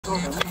Drop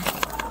it!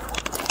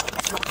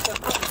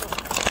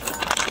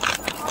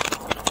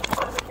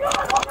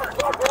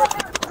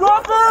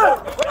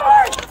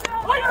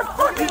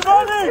 He's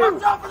running!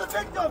 Watch out for the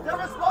victim!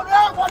 Never slow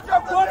down! Watch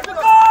out for the victim!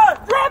 gun!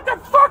 Drop the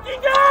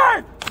fucking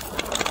gun!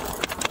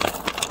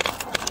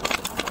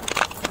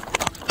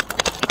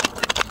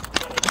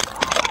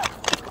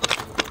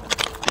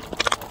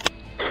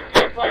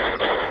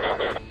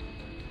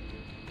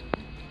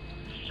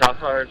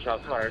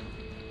 Shots hard.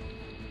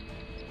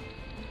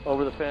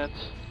 Over the fence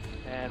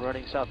and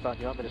running southbound.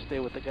 You want me to stay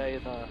with the guy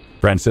in the...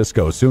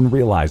 Francisco soon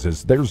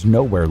realizes there's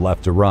nowhere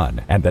left to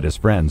run and that his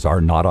friends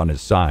are not on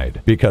his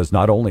side, because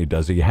not only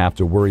does he have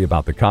to worry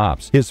about the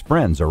cops, his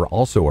friends are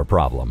also a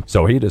problem.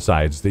 So he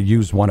decides to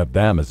use one of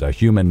them as a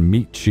human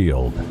meat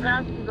shield.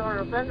 Past is our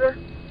offender,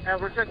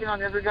 and we're checking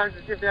on every guy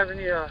to see if they have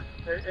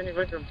any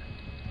victims.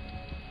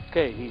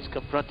 Okay, he's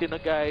confronting a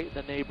guy,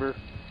 the neighbor,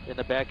 in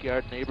the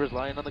backyard. Neighbor's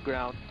lying on the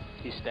ground.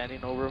 He's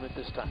standing over him at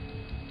this time.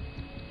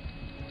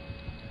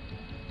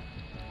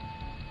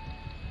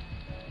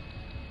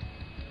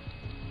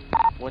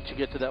 Once you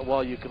get to that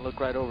wall, you can look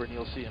right over and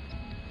you'll see him.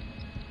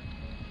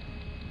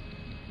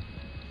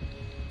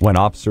 When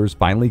officers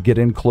finally get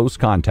in close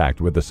contact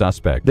with the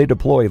suspect, they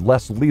deploy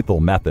less lethal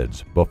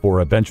methods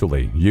before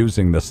eventually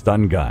using the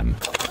stun gun.